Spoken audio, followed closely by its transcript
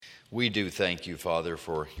We do thank you, Father,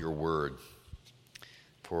 for your word.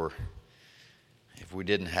 For if we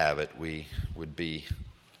didn't have it, we would be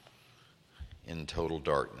in total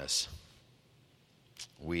darkness.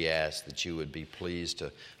 We ask that you would be pleased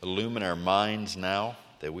to illumine our minds now,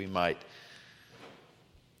 that we might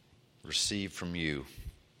receive from you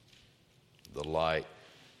the light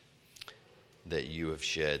that you have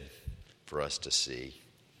shed for us to see.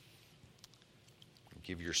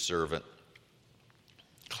 Give your servant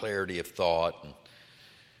clarity of thought and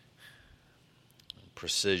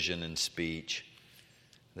precision in speech,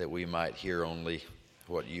 that we might hear only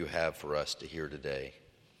what you have for us to hear today.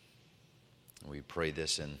 We pray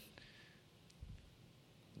this in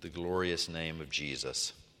the glorious name of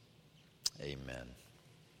Jesus. Amen.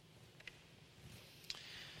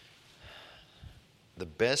 The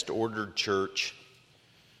best ordered church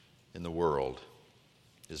in the world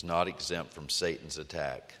is not exempt from Satan's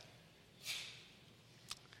attack.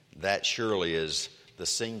 That surely is the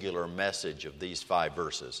singular message of these 5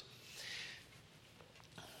 verses.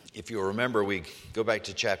 If you'll remember, we go back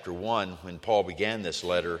to chapter 1 when Paul began this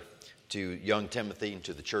letter to young Timothy and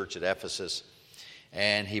to the church at Ephesus.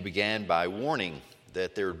 And he began by warning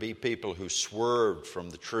that there would be people who swerved from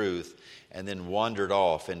the truth and then wandered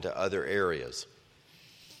off into other areas.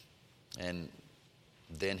 And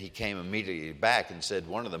then he came immediately back and said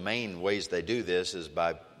one of the main ways they do this is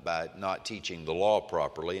by not teaching the law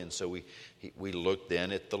properly. And so we looked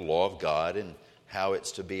then at the law of God and how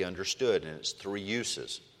it's to be understood and its 3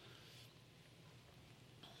 uses.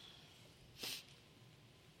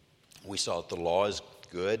 We saw that the law is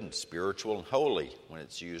good and spiritual and holy when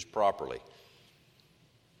it's used properly,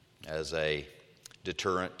 as a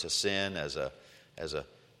deterrent to sin, as a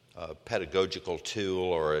pedagogical tool,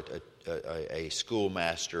 or a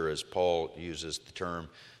schoolmaster, as Paul uses the term,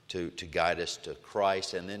 to guide us to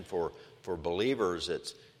Christ. And then for believers,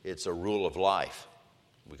 it's a rule of life.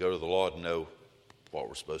 We go to the law to know what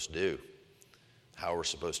we're supposed to do, how we're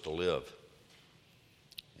supposed to live,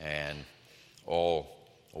 and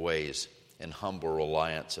always in humble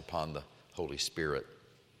reliance upon the Holy Spirit.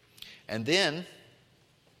 And then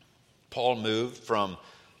Paul moved from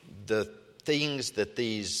the things that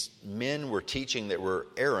these men were teaching that were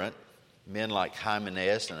errant, men like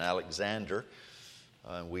Hymenaeus and Alexander.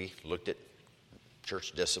 We looked at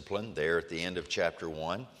church discipline there at the end of chapter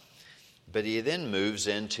 1. But he then moves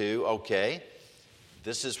into, okay,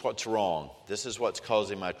 this is what's wrong. This is what's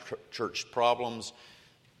causing my church problems.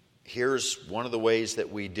 Here's one of the ways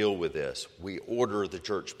that we deal with this. We order the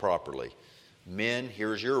church properly. Men,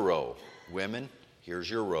 here's your role. Women, here's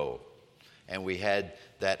your role. And we had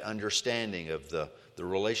that understanding of the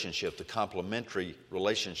relationship, the complementary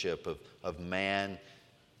relationship of man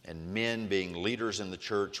and men being leaders in the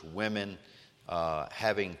church, women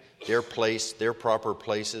having their place, their proper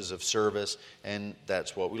places of service, and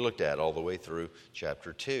that's what we looked at all the way through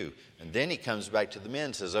chapter 2. And then he comes back to the men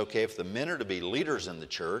and says, okay, if the men are to be leaders in the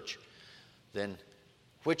church, then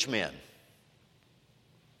which men?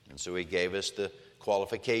 And so he gave us the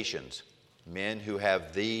qualifications. Men who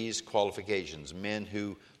have these qualifications, men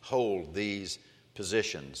who hold these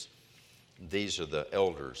positions, these are the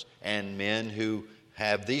elders. And men who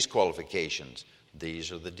have these qualifications,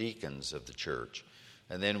 these are the deacons of the church.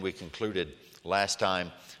 And then we concluded last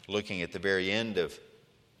time looking at the very end of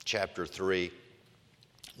chapter 3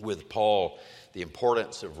 with Paul, the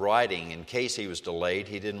importance of writing in case he was delayed.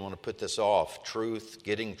 He didn't want to put this off. Truth,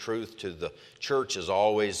 getting truth to the church is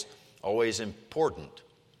always important.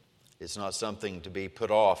 It's not something to be put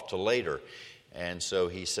off to later. And so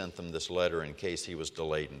he sent them this letter in case he was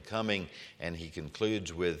delayed in coming. And he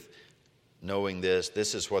concludes with knowing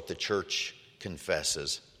this is what the church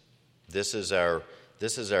confesses. This is our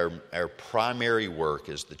primary work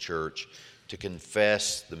as the church, to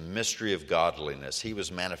confess the mystery of godliness. He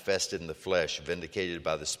was manifested in the flesh, vindicated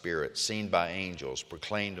by the Spirit, seen by angels,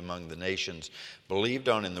 proclaimed among the nations, believed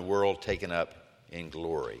on in the world, taken up in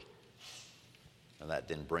glory. And that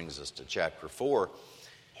then brings us to chapter 4,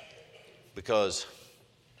 because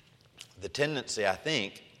the tendency, I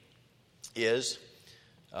think, is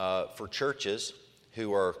for churches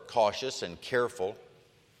who are cautious and careful,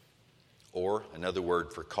 or another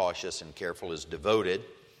word for cautious and careful is devoted.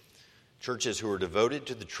 Churches who are devoted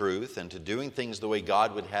to the truth and to doing things the way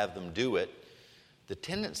God would have them do it, the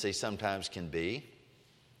tendency sometimes can be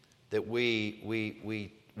that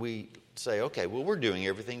we say, okay, well, we're doing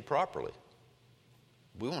everything properly.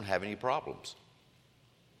 We won't have any problems.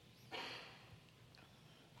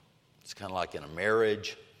 It's kind of like in a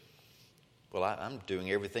marriage. Well, I'm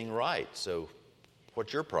doing everything right, so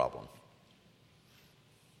what's your problem?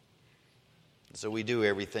 So we do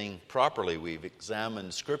everything properly. We've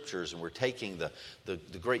examined scriptures, and we're taking the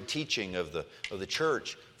great teaching of the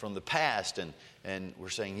church from the past, and we're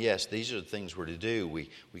saying, yes, these are the things we're to do. We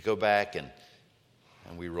go back and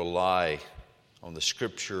we rely on the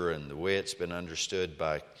scripture and the way it's been understood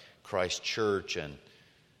by Christ Church and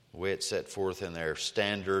the way it's set forth in their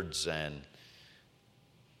standards, and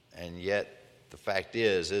yet the fact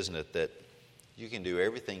is, isn't it, that you can do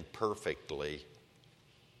everything perfectly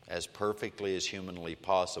as humanly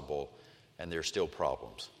possible, and there's still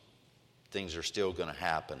problems. Things are still going to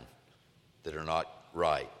happen that are not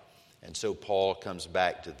right. And so Paul comes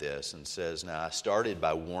back to this and says, now, I started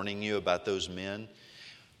by warning you about those men.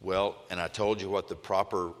 Well, and I told you what the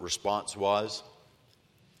proper response was.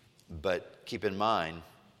 But keep in mind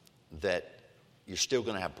that you're still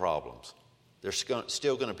going to have problems. There's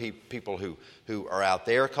still going to be people who are out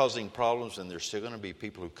there causing problems, and there's still going to be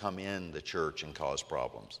people who come in the church and cause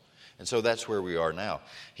problems. And so that's where we are now.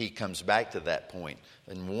 He comes back to that point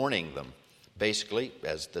and warning them. Basically,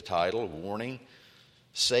 as the title, warning,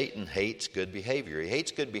 Satan hates good behavior. He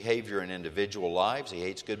hates good behavior in individual lives. He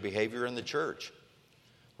hates good behavior in the church.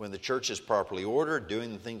 When the church is properly ordered,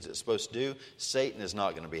 doing the things it's supposed to do, Satan is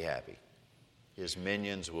not going to be happy. His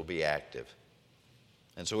minions will be active.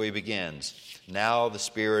 And so he begins, now the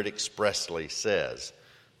Spirit expressly says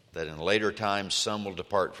that in later times some will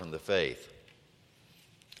depart from the faith.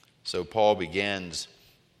 So Paul begins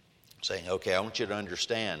saying, okay, I want you to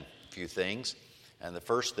understand a few things. And the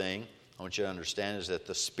first thing I want you to understand is that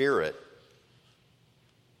the Spirit's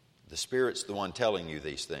the one telling you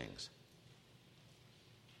these things.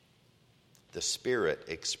 The Spirit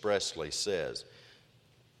expressly says,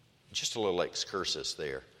 just a little excursus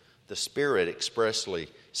there. The Spirit expressly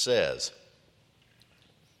says.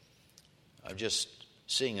 I'm just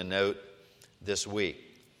seeing a note this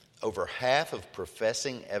week. Over half of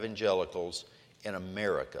professing evangelicals in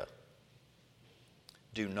America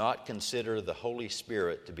do not consider the Holy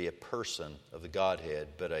Spirit to be a person of the Godhead,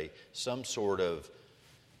 but some sort of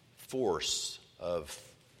force of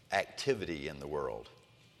activity in the world.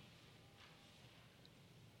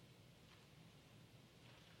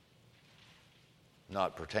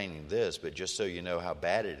 Not pertaining to this, but just so you know how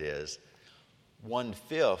bad it is,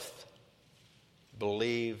 1/5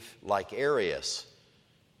 believe, like Arius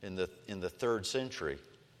in the 3rd century,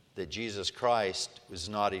 that Jesus Christ was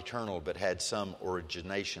not eternal but had some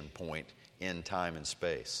origination point in time and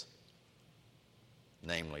space,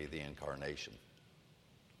 namely the incarnation.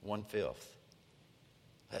 1/5.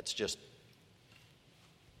 That's just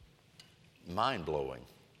mind-blowing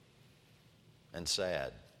and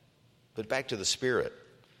sad. But back to the Spirit.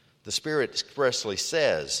 The Spirit expressly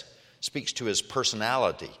speaks to his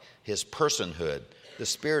personality, his personhood. The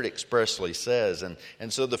Spirit expressly says, and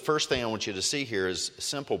so the first thing I want you to see here is a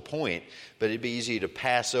simple point, but it'd be easy to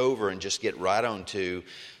pass over and just get right on to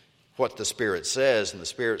what the Spirit says, and the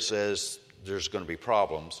Spirit says there's going to be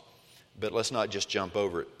problems. But let's not just jump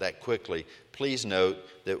over it that quickly. Please note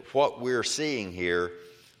that what we're seeing here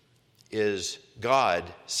is God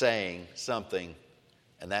saying something,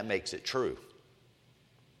 and that makes it true.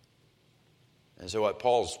 And so what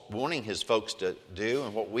Paul's wanting his folks to do,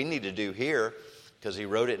 and what we need to do here, because he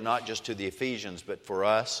wrote it not just to the Ephesians, but for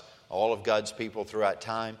us, all of God's people throughout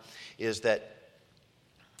time, is that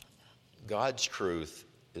God's truth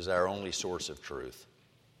is our only source of truth.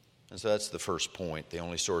 And so that's the first point. The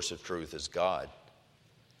only source of truth is God.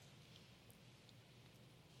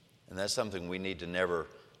 And that's something we need to never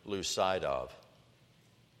lose sight of.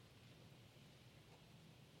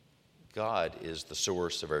 God is the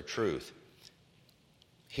source of our truth.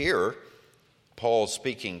 Here, Paul's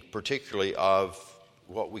speaking particularly of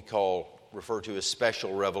what we refer to as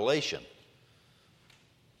special revelation.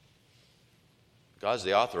 God's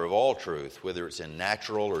the author of all truth, whether it's in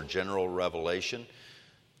natural or general revelation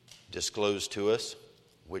disclosed to us,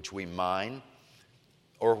 which we mine,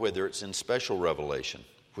 or whether it's in special revelation,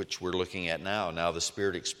 which we're looking at now. Now the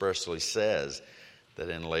Spirit expressly says that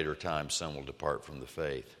in later times some will depart from the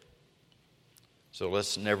faith. So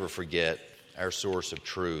let's never forget our source of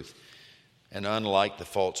truth. And unlike the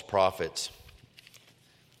false prophets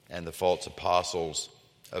and the false apostles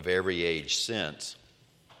of every age since,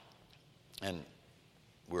 and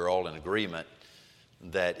we're all in agreement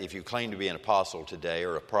that if you claim to be an apostle today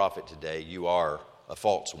or a prophet today, you are a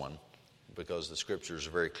false one, because the Scriptures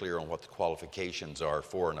are very clear on what the qualifications are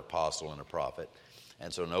for an apostle and a prophet.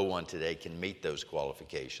 And so no one today can meet those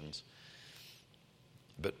qualifications.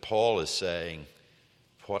 But Paul is saying,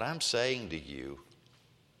 what I'm saying to you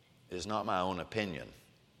is not my own opinion.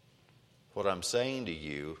 What I'm saying to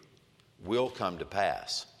you will come to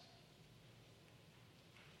pass.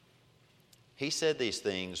 he said these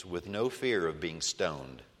things with no fear of being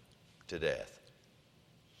stoned to death,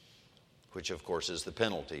 which of course is the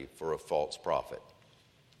penalty for a false prophet.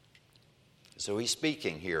 So he's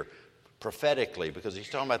speaking here prophetically because he's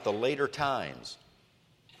talking about the later times.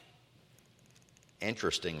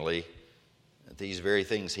 Interestingly, these very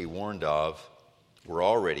things he warned of were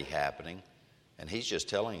already happening, and he's just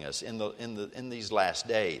telling us in these last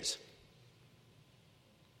days.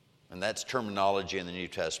 And that's terminology in the New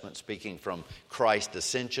Testament, speaking from Christ's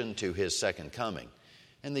ascension to his second coming.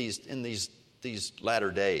 In these latter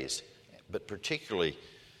days, but particularly,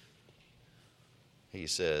 he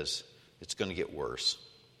says, it's going to get worse.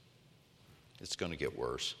 It's going to get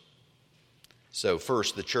worse. So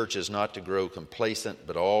first, the church is not to grow complacent,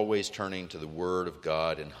 but always turning to the Word of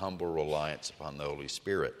God in humble reliance upon the Holy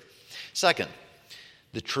Spirit. Second,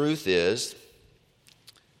 the truth is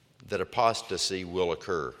that apostasy will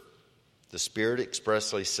occur. The Spirit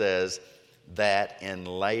expressly says that in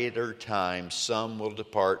later times some will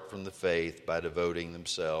depart from the faith by devoting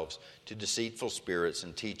themselves to deceitful spirits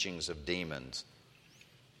and teachings of demons.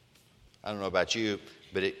 I don't know about you,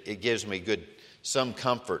 but it gives me some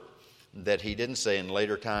comfort that he didn't say in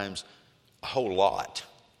later times a whole lot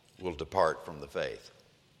will depart from the faith.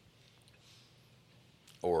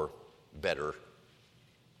 Or better,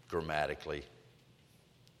 grammatically,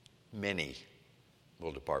 many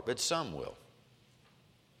will depart, but some will.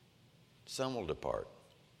 Some will depart.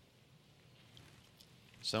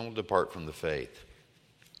 Some will depart from the faith.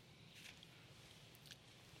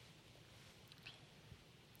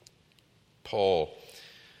 Paul,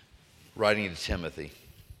 writing to Timothy,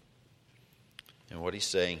 and what he's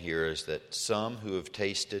saying here is that some who have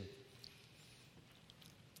tasted,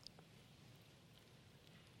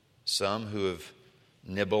 some who have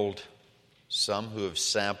nibbled, some who have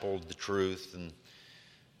sampled the truth and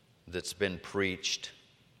that's been preached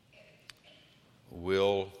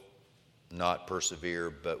will not persevere,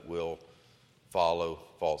 but will follow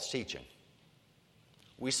false teaching.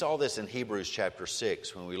 We saw this in Hebrews chapter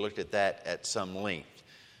 6 when we looked at that at some length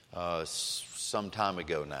some time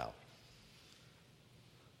ago now.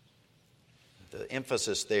 The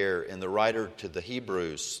emphasis there in the writer to the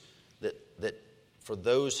Hebrews that for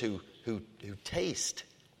those who taste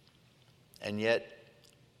and yet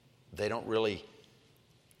they don't really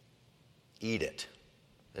eat it.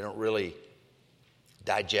 They don't really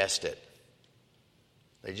digest it.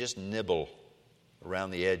 They just nibble around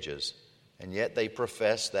the edges. And yet they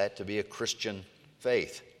profess that to be a Christian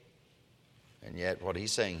faith. And yet what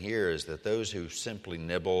he's saying here is that those who simply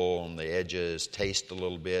nibble on the edges, taste a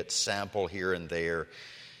little bit, sample here and there,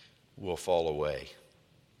 will fall away.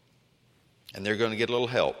 And they're going to get a little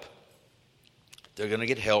help. They're going to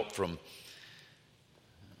get help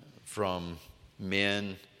from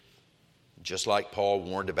men, just like Paul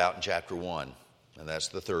warned about in chapter 1. And that's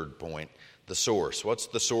the third point, the source. What's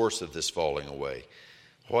the source of this falling away?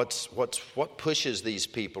 What pushes these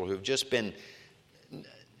people who've just been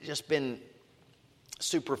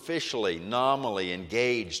superficially, nominally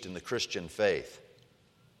engaged in the Christian faith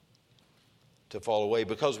to fall away?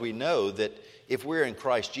 Because we know that if we're in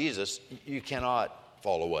Christ Jesus, you cannot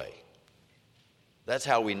fall away. That's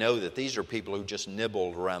how we know that these are people who just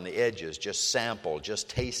nibbled around the edges, just sampled, just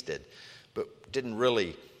tasted, but didn't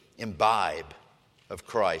really imbibe of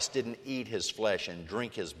Christ, didn't eat his flesh and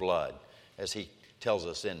drink his blood, as he tells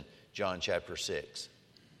us in John chapter 6.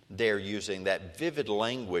 They're using that vivid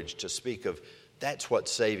language to speak of that's what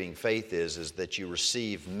saving faith is that you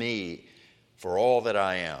receive me for all that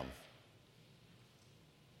I am.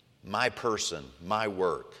 My person, my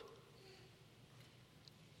work.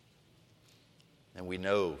 And we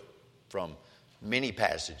know from many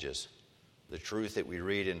passages the truth that we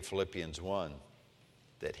read in Philippians 1,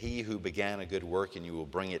 that he who began a good work in you will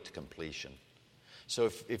bring it to completion.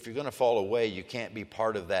 So if you're going to fall away, you can't be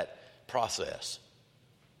part of that process.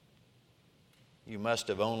 You must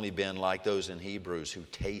have only been like those in Hebrews who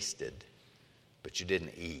tasted, but you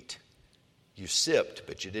didn't eat. You sipped,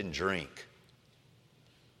 but you didn't drink.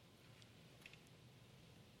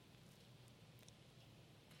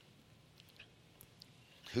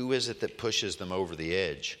 Who is it that pushes them over the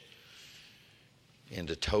edge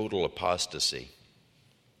into total apostasy?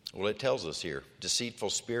 Well, it tells us here, deceitful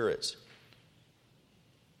spirits.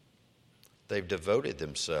 They've devoted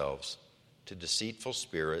themselves to deceitful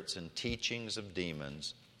spirits and teachings of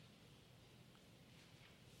demons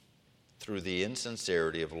through the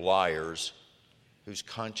insincerity of liars whose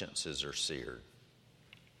consciences are seared.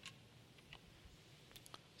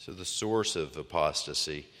 So the source of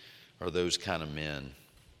apostasy are those kind of men.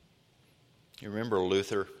 You remember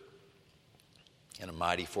Luther in A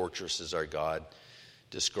Mighty Fortress Is Our God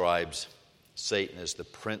describes Satan is the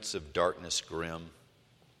prince of darkness grim.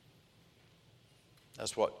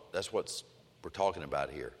 That's what we're talking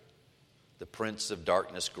about here. The prince of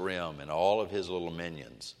darkness grim and all of his little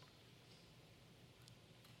minions.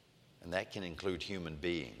 And that can include human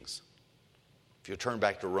beings. If you turn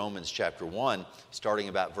back to Romans chapter 1, starting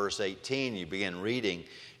about verse 18, you begin reading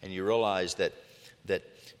and you realize that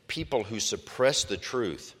people who suppress the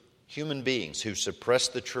truth, human beings who suppress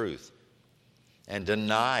the truth and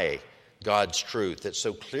deny God's truth that's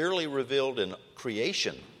so clearly revealed in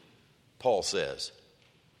creation, Paul says,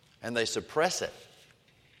 and they suppress it.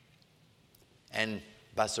 And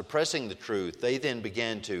by suppressing the truth, they then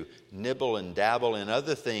began to nibble and dabble in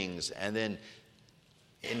other things. And then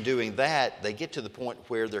in doing that, they get to the point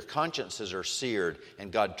where their consciences are seared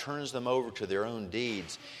and God turns them over to their own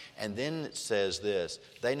deeds. And then it says this,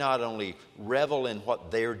 they not only revel in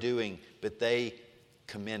what they're doing, but they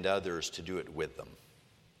commend others to do it with them.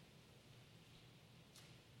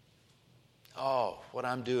 Oh, what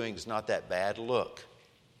I'm doing is not that bad. Look.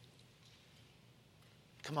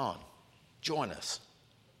 Come on, join us.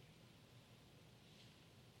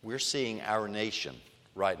 We're seeing our nation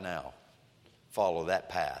right now follow that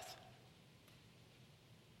path.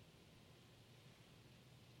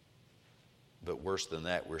 But worse than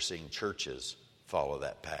that, we're seeing churches follow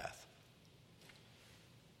that path.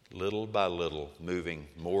 Little by little, moving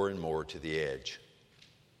more and more to the edge.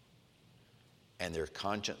 And their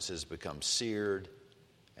consciences become seared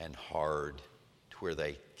and hard to where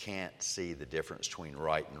they can't see the difference between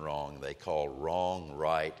right and wrong. They call wrong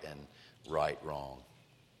right and right wrong.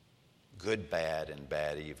 Good bad and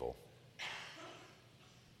bad evil.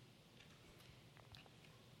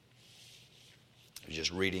 I was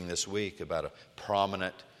just reading this week about a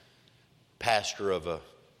prominent pastor of a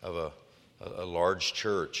large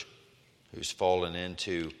church who's fallen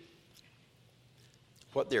into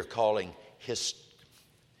what they're calling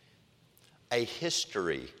a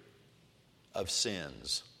history of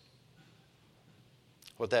sins.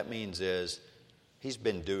 What that means is he's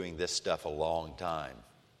been doing this stuff a long time.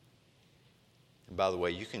 And by the way,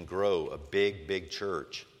 you can grow a big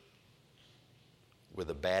church with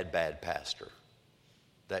a bad pastor.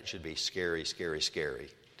 That should be scary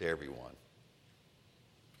to everyone.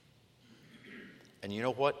 And you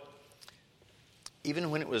know what?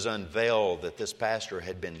 Even when it was unveiled that this pastor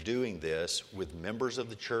had been doing this with members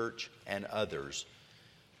of the church and others,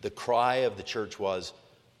 the cry of the church was,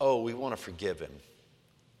 oh, we want to forgive him.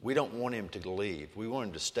 We don't want him to leave. We want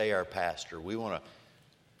him to stay our pastor. We want to...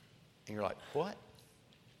 And you're like, what?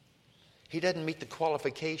 He doesn't meet the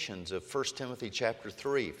qualifications of 1 Timothy chapter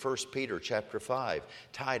 3, 1 Peter chapter 5,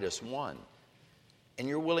 Titus 1. And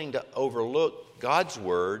you're willing to overlook God's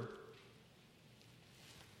word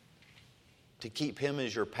to keep him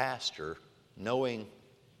as your pastor, knowing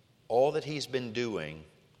all that he's been doing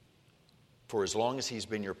for as long as he's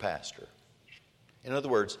been your pastor. In other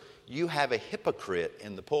words, you have a hypocrite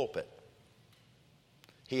in the pulpit.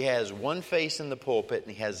 He has one face in the pulpit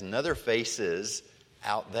and he has another faces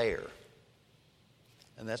out there.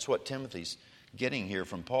 And that's what Timothy's getting here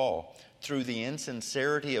from Paul. Through the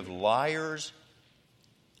insincerity of liars,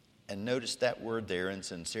 and notice that word there,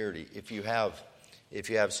 insincerity. If you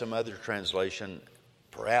have some other translation,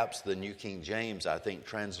 perhaps the New King James, I think,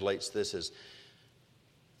 translates this as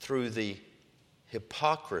through the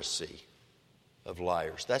hypocrisy of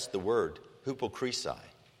liars. That's the word, hypokrisai.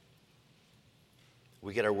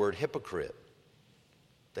 We get our word hypocrite.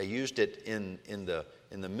 They used it in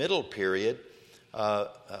the middle period,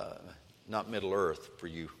 not Middle Earth for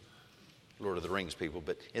you Lord of the Rings people,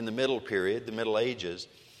 but in the middle period, the Middle Ages,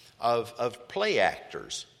 of play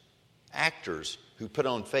actors who put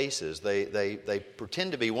on faces. They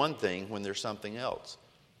pretend to be one thing when they're something else.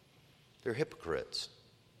 They're hypocrites.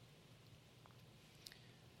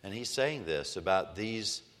 And he's saying this about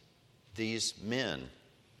these men.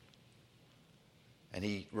 And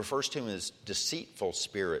he refers to them as deceitful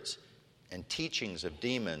spirits and teachings of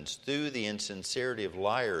demons through the insincerity of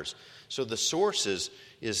liars. So the source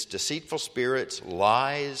is deceitful spirits,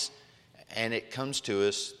 lies, and it comes to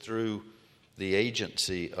us through the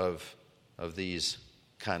agency of these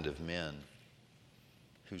kind of men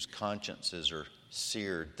whose consciences are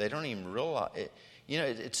seared. They don't even realize it. You know,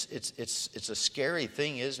 it's a scary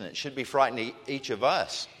thing, isn't it? It should be frightening each of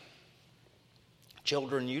us.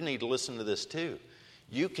 Children, you need to listen to this too.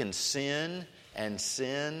 You can sin and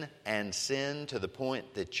sin and sin to the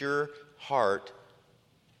point that your heart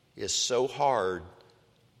is so hard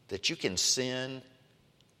that you can sin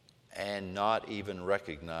and not even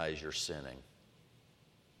recognize you're sinning.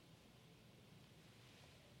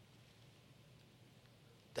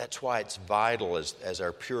 That's why it's vital, as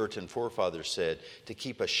our Puritan forefathers said, to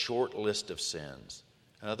keep a short list of sins.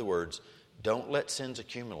 In other words, don't let sins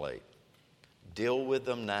accumulate. Deal with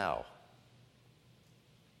them now.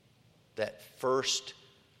 That first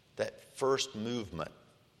movement,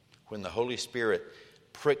 when the Holy Spirit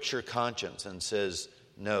pricks your conscience and says,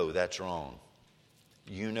 no, that's wrong.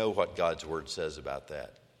 You know what God's Word says about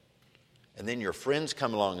that. And then your friends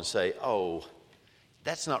come along and say, oh,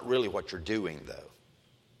 that's not really what you're doing, though.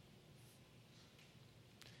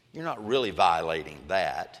 You're not really violating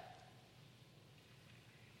that.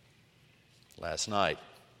 Last night,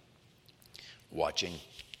 watching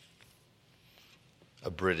a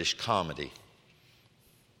British comedy.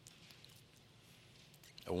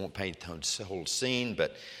 I won't paint the whole scene,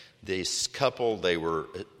 but this couple, they were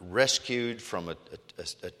rescued from a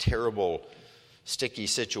terrible, sticky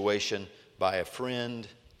situation by a friend.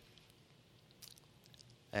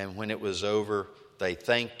 And when it was over, they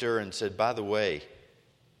thanked her and said, by the way,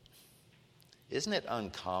 isn't it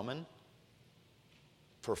uncommon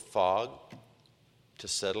for fog to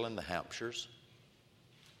settle in the Hampshires?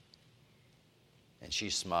 And she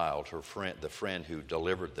smiled, the friend who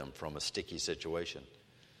delivered them from a sticky situation.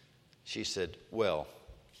 She said, well,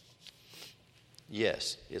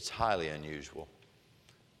 yes, it's highly unusual.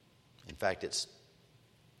 In fact, it's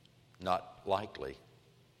not likely.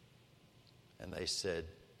 And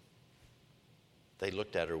they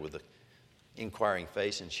looked at her with an inquiring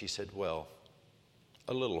face, and she said, well,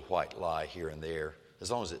 a little white lie here and there, as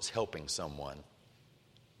long as it's helping someone.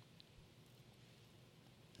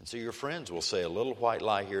 And so your friends will say a little white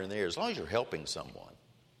lie here and there, as long as you're helping someone.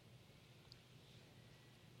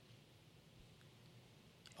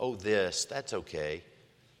 Oh, that's okay.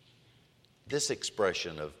 This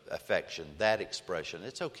expression of affection, that expression,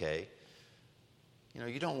 it's okay. You know,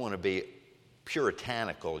 you don't want to be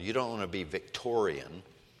puritanical. You don't want to be Victorian.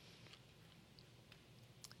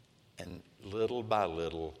 And little by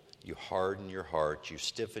little, you harden your heart, you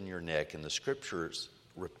stiffen your neck, and the Scriptures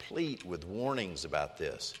replete with warnings about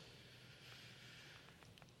this.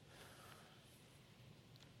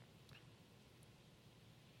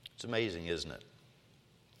 It's amazing, isn't it?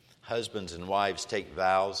 Husbands and wives take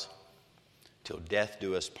vows till death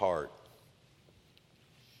do us part.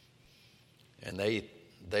 And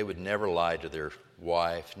they would never lie to their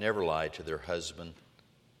wife, never lie to their husband.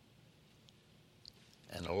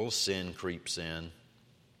 And a little sin creeps in.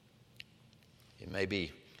 It may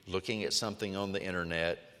be looking at something on the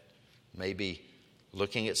internet, maybe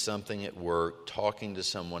looking at something at work, talking to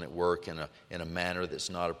someone at work in a manner that's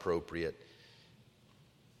not appropriate,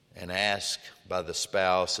 and asked by the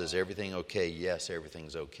spouse, is everything okay? Yes,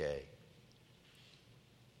 everything's okay.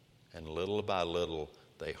 And little by little,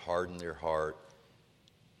 they harden their heart,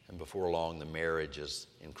 and before long, the marriage is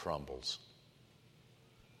in crumbles.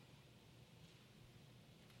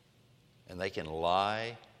 And they can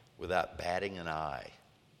lie without batting an eye.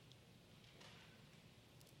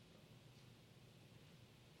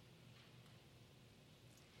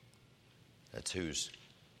 That's who's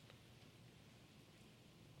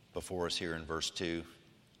before us here in verse 2.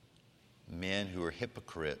 Men who are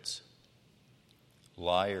hypocrites,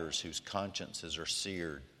 liars whose consciences are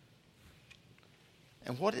seared.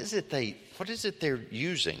 And what is it they're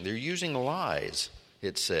using? They're using lies,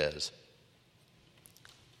 it says.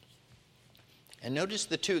 And notice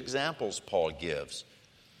the two examples Paul gives.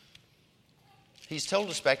 He's told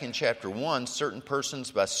us back in chapter 1, certain persons,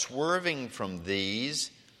 by swerving from these,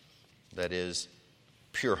 that is,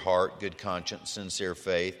 pure heart, good conscience, sincere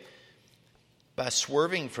faith, by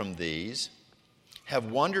swerving from these, have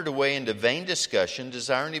wandered away into vain discussion,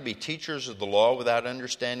 desiring to be teachers of the law without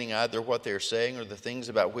understanding either what they're saying or the things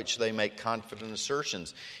about which they make confident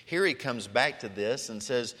assertions. Here he comes back to this and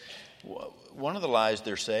says, one of the lies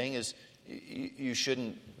they're saying is, you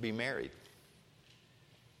shouldn't be married.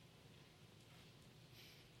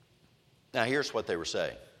 Now, here's what they were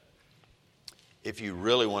saying. If you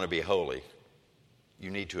really want to be holy,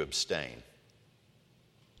 you need to abstain.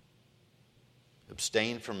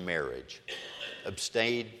 Abstain from marriage.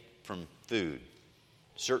 Abstain from food,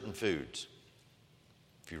 certain foods,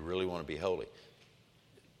 if you really want to be holy.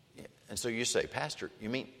 And so you say, Pastor, you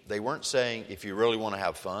mean they weren't saying if you really want to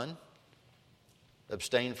have fun,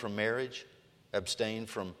 abstain from marriage, abstain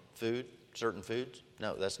from food, certain foods?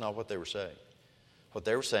 No, that's not what they were saying. What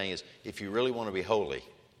they were saying is if you really want to be holy,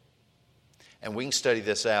 and we can study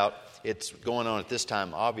this out. It's going on at this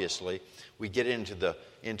time, obviously. We get into the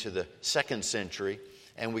 2nd century,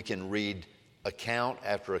 and we can read account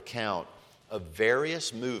after account of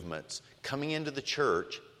various movements coming into the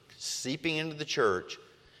church, seeping into the church,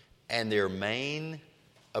 and their main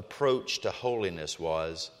approach to holiness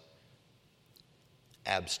was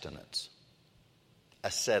abstinence,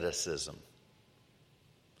 asceticism,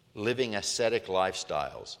 living ascetic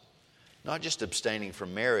lifestyles. Not just abstaining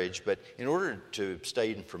from marriage, but in order to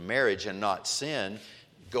abstain from marriage and not sin,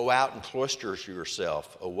 go out and cloister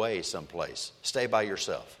yourself away someplace. Stay by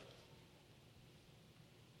yourself.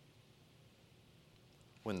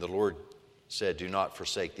 When the Lord said, do not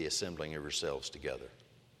forsake the assembling of yourselves together.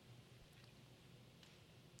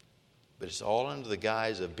 But it's all under the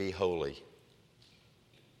guise of be holy.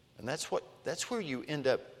 And that's where you end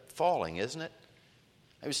up falling, isn't it?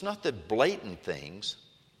 I mean, it's not the blatant things.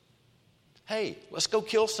 Hey, let's go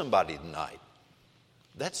kill somebody tonight.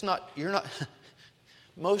 You're not,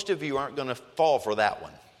 most of you aren't going to fall for that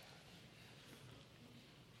one.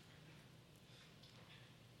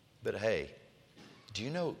 But hey, do you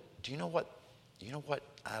know what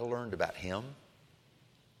I learned about him?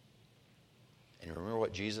 And you remember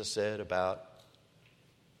what Jesus said about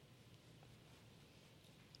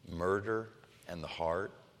murder and the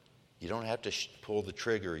heart? You don't have to pull the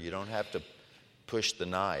trigger. You don't have to push the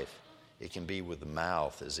knife. It can be with the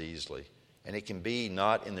mouth as easily. And it can be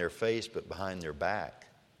not in their face, but behind their back.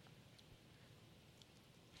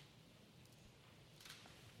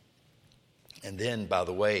 And then, by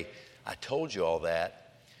the way, I told you all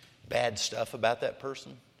that bad stuff about that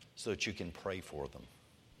person so that you can pray for them.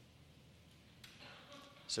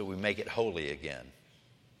 So we make it holy again.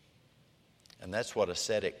 And that's what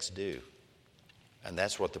ascetics do. And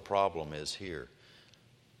that's what the problem is here.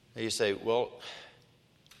 And you say, well,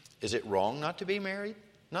 is it wrong not to be married?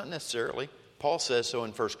 Not necessarily. Paul says so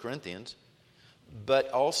in 1 Corinthians.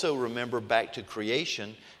 But also remember back to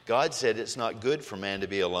creation, God said it's not good for man to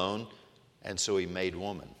be alone, and so he made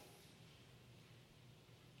woman.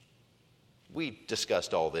 We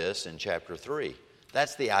discussed all this in chapter 3.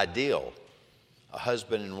 That's the ideal. A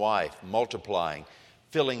husband and wife multiplying,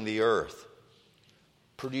 filling the earth,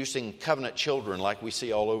 producing covenant children like we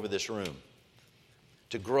see all over this room.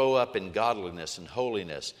 To grow up in godliness and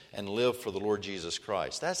holiness and live for the Lord Jesus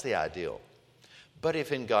Christ. That's the ideal. But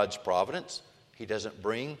if in God's providence he doesn't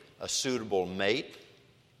bring a suitable mate,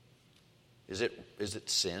 is it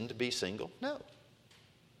sin to be single? No.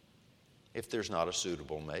 If there's not a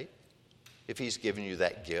suitable mate, if he's given you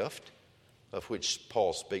that gift of which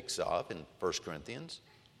Paul speaks of in 1 Corinthians,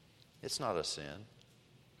 it's not a sin.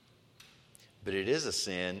 But it is a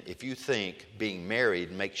sin if you think being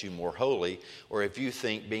married makes you more holy, or if you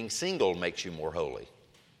think being single makes you more holy.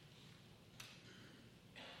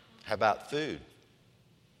 How about food?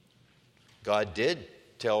 God did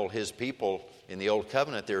tell his people in the Old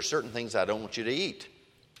Covenant, there are certain things I don't want you to eat.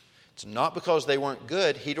 It's not because they weren't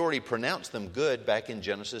good. He'd already pronounced them good back in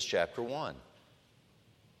Genesis chapter 1.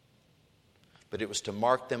 But it was to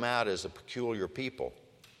mark them out as a peculiar people.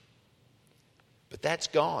 But that's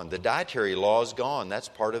gone. The dietary law is gone. That's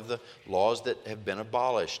part of the laws that have been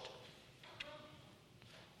abolished.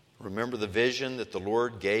 Remember the vision that the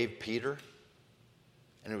Lord gave Peter?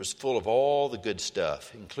 And it was full of all the good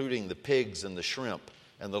stuff, including the pigs and the shrimp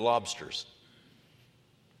and the lobsters.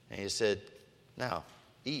 And he said, now,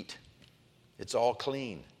 eat. It's all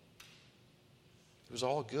clean. It was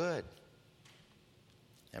all good.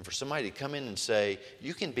 And for somebody to come in and say,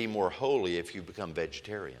 you can be more holy if you become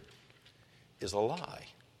vegetarian, is a lie.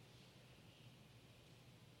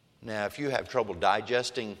 Now, if you have trouble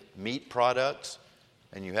digesting meat products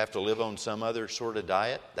and you have to live on some other sort of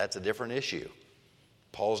diet, that's a different issue.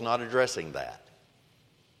 Paul's not addressing that.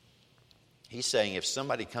 He's saying if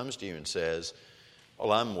somebody comes to you and says,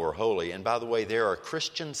 well, I'm more holy, and by the way, there are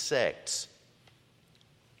Christian sects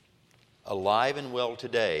alive and well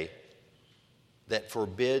today that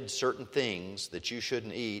forbid certain things that you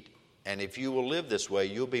shouldn't eat. And if you will live this way,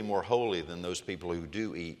 you'll be more holy than those people who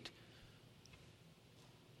do eat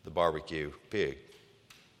the barbecue pig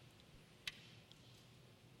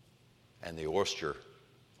and the oyster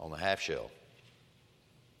on the half shell.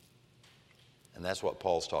 And that's what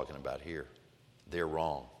Paul's talking about here. They're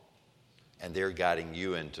wrong. And they're guiding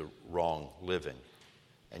you into wrong living.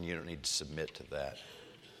 And you don't need to submit to that.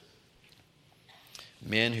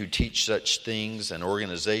 Men who teach such things and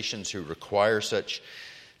organizations who require such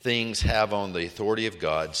things have, on the authority of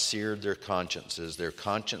God, seared their consciences. Their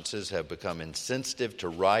consciences have become insensitive to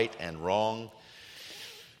right and wrong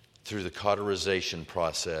through the cauterization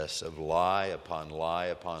process of lie upon lie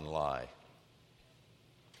upon lie.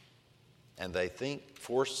 And they think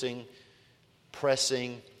pressing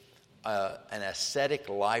an ascetic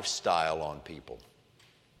lifestyle on people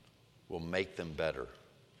will make them better.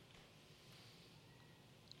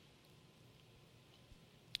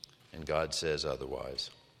 And God says otherwise.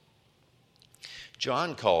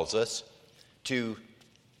 John calls us to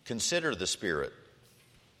consider the Spirit.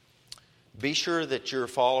 Be sure that you're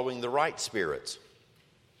following the right spirits.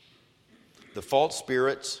 The false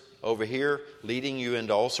spirits over here leading you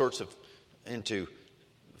into all sorts of, into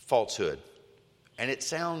falsehood. And it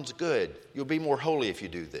sounds good. You'll be more holy if you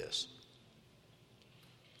do this.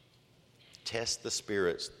 Test the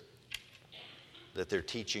spirits that they're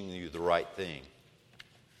teaching you the right thing.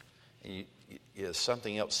 And there's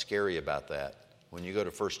something else scary about that. When you go to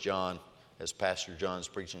 1 John, as Pastor John's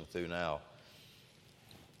preaching through now,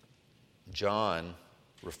 John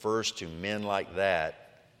refers to men like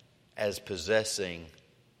that as possessing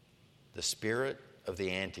the spirit of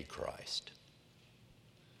the Antichrist.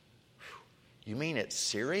 You mean it's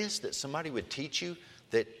serious that somebody would teach you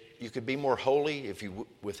that you could be more holy if you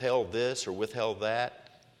withheld this or withheld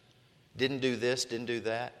that? Didn't do this, didn't do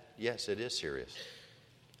that? Yes, it is serious.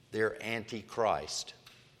 They're anti-Christ.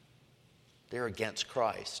 They're against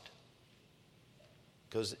Christ.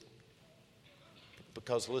 Because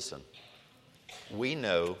listen, we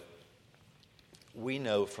know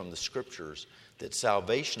from the Scriptures that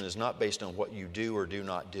salvation is not based on what you do or do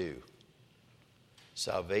not do.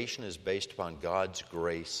 Salvation is based upon God's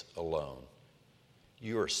grace alone.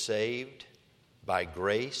 You are saved by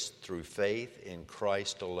grace through faith in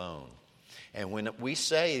Christ alone. And when we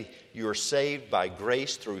say you are saved by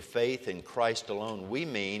grace through faith in Christ alone, we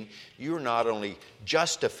mean you're not only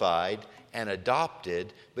justified and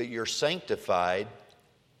adopted, but you're sanctified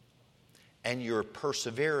and you're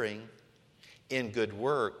persevering in good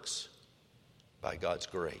works by God's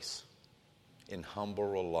grace, in humble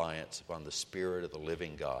reliance upon the Spirit of the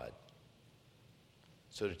living God.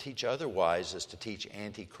 So to teach otherwise is to teach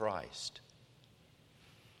anti-Christ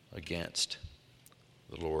against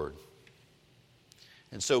the Lord.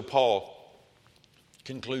 And so Paul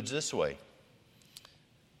concludes this way.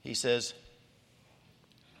 He says,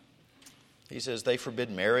 they forbid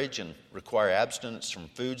marriage and require abstinence from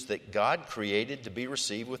foods that God created to be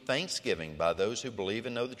received with thanksgiving by those who believe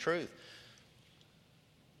and know the truth.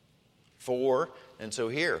 And so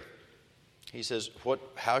here, he says,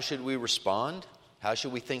 how should we respond? How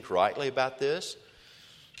should we think rightly about this?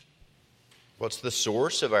 What's the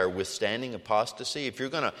source of our withstanding apostasy? If you're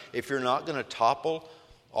not going to topple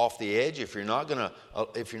off the edge, if you're not going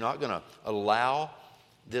to allow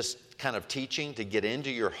this kind of teaching to get into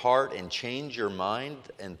your heart and change your mind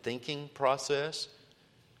and thinking process,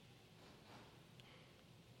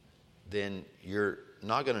 then you're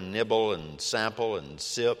not going to nibble and sample and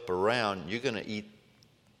sip around. You're going to eat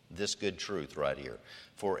this good truth right here.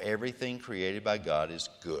 For everything created by God is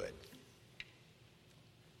good.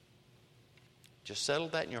 Just settle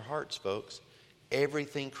that in your hearts, folks.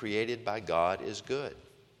 Everything created by God is good.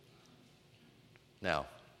 Now,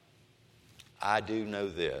 I do know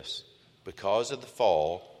this. Because of the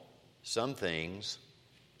fall, some things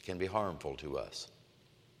can be harmful to us.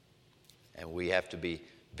 And we have to be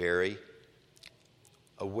very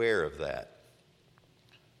aware of that.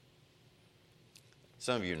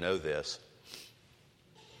 Some of you know this.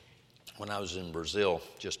 When I was in Brazil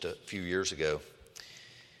just a few years ago,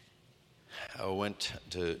 I went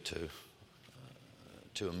to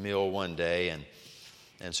a meal one day,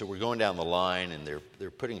 and so we're going down the line, and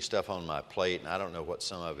they're putting stuff on my plate, and I don't know what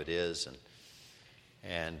some of it is,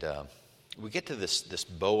 and we get to this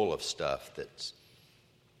bowl of stuff that's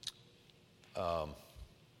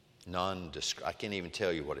nondescript. I can't even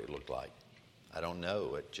tell you what it looked like. I don't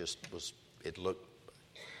know. It looked,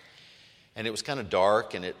 and it was kind of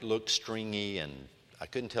dark, and it looked stringy, and I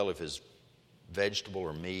couldn't tell if it was vegetable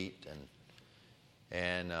or meat,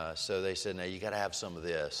 and so they said, "No, you got to have some of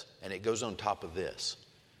this, and it goes on top of this."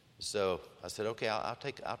 So I said, "Okay, I'll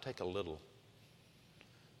take a little."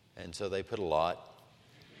 And so they put a lot,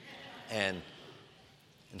 and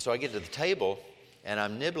so I get to the table, and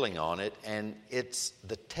I'm nibbling on it, and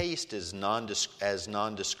the taste is as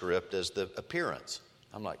nondescript as the appearance.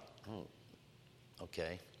 I'm like,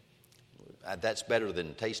 okay, that's better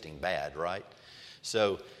than tasting bad, right?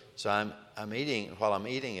 So I'm eating. While I'm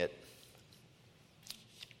eating it,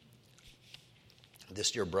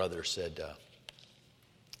 this dear brother said,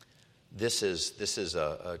 "This is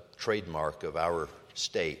a trademark of our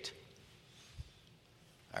state,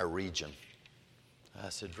 our region." I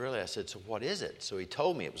said, "Really?" I said, "So what is it?" So he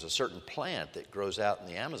told me it was a certain plant that grows out in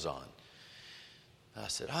the Amazon. I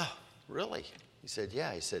said, "Oh, really?" He said,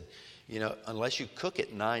 "Yeah." He said, "Unless you cook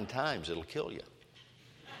it 9 times, it'll kill you."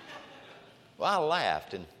 Well, I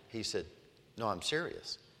laughed, and he said, "No, I'm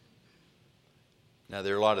serious." Now,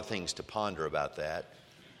 there are a lot of things to ponder about that.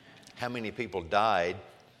 How many people died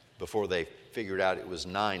before they figured out it was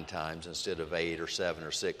 9 times instead of 8 or 7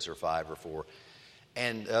 or 6 or 5 or 4?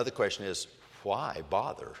 And the other question is, why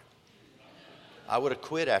bother? I would have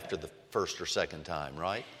quit after the first or second time,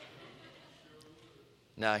 right?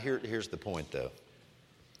 Now, here's the point, though.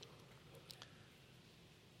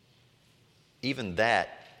 Even that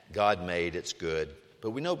God made, it's good.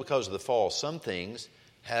 But we know because of the fall, some things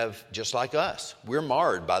have, just like us, we're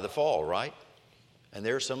marred by the fall, right? And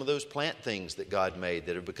there are some of those plant things that God made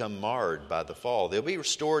that have become marred by the fall. They'll be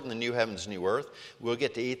restored in the new heavens, new earth. We'll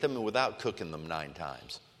get to eat them without cooking them 9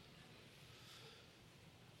 times.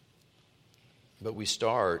 But we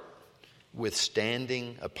start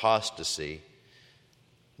withstanding apostasy.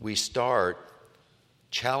 We start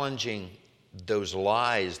challenging those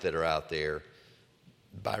lies that are out there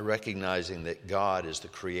by recognizing that God is the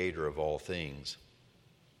creator of all things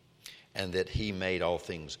and that He made all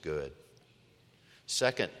things good.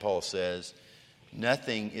 Second, Paul says,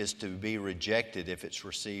 nothing is to be rejected if it's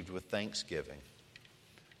received with thanksgiving.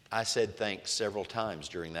 I said thanks several times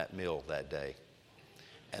during that meal that day.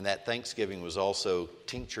 And that thanksgiving was also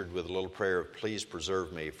tinctured with a little prayer of, please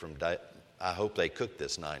preserve me from, I hope they cook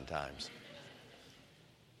this 9 times.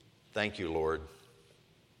 Thank you, Lord.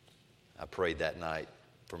 I prayed that night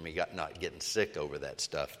for me not getting sick over that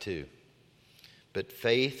stuff too. But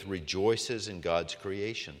faith rejoices in God's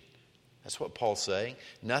creation. That's what Paul's saying.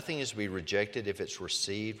 Nothing is to be rejected if it's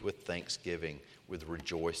received with thanksgiving, with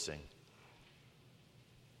rejoicing.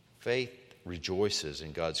 Faith rejoices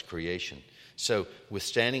in God's creation. So,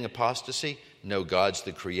 withstanding apostasy, know God's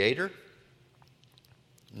the creator.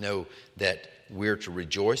 Know that we're to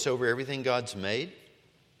rejoice over everything God's made.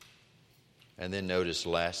 And then notice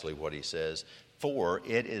lastly what he says, for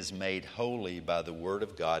it is made holy by the word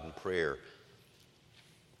of God and prayer.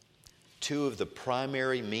 2 of the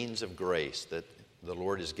primary means of grace that the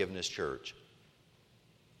Lord has given His church.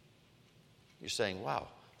 You're saying, wow,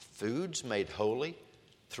 food's made holy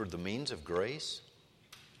through the means of grace?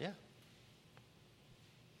 Yeah.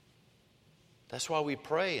 That's why we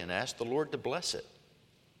pray and ask the Lord to bless it.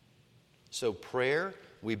 So prayer,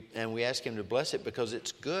 we ask Him to bless it because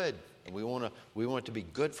it's good. And we want it to be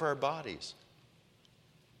good for our bodies.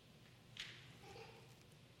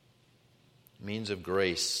 Means of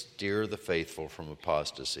grace steer the faithful from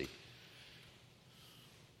apostasy.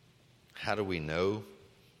 How do we know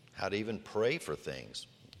how to even pray for things?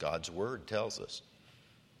 God's Word tells us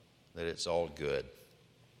that it's all good.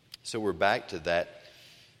 So we're back to that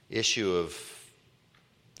issue of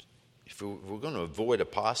if we're going to avoid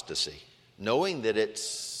apostasy, knowing that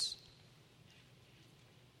it's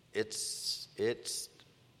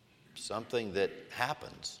something that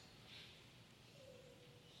happens.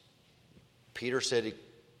 Peter said,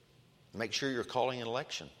 make sure you're calling an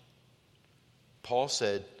election. Paul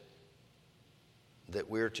said that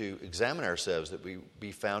we're to examine ourselves, that we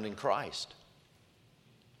be found in Christ.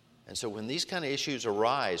 And so when these kind of issues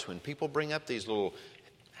arise, when people bring up these little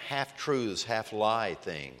half-truths, half-lie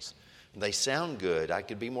things, they sound good. I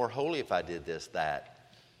could be more holy if I did this,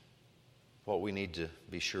 that. What we need to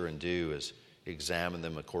be sure and do is examine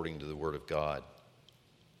them according to the Word of God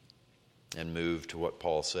and move to what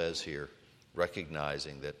Paul says here,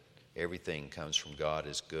 recognizing that everything comes from God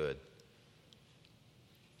is good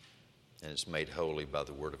and it's made holy by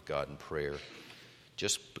the Word of God in prayer.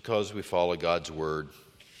 Just because we follow God's Word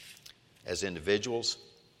as individuals,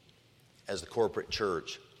 as the corporate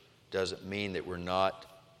church, doesn't mean that we're not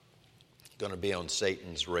going to be on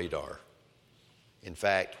Satan's radar. In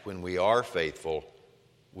fact, when we are faithful,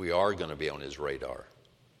 we are going to be on his radar.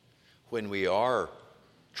 When we are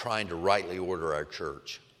trying to rightly order our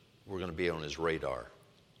church, we're going to be on his radar.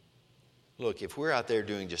 Look, if we're out there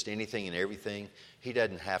doing just anything and everything, he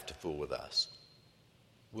doesn't have to fool with us.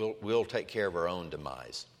 We'll take care of our own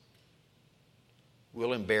demise.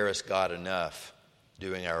 We'll embarrass God enough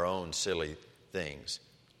doing our own silly things.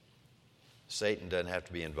 Satan doesn't have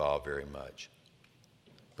to be involved very much.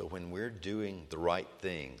 But when we're doing the right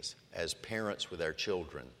things as parents with our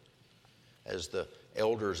children, as the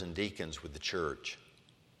elders and deacons with the church,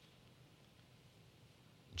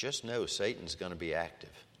 just know Satan's going to be active.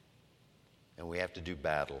 And we have to do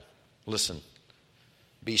battle. Listen,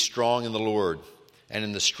 be strong in the Lord and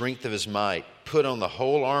in the strength of his might. Put on the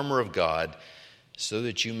whole armor of God so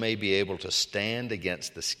that you may be able to stand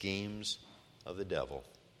against the schemes of the devil.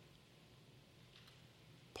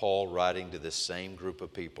 Paul writing to this same group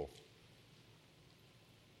of people.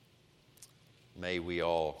 May we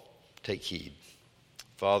all take heed.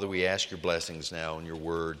 Father, we ask your blessings now on your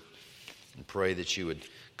word and pray that you would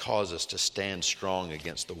cause us to stand strong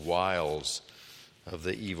against the wiles of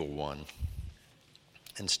the evil one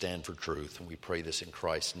and stand for truth. And we pray this in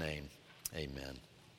Christ's name. Amen.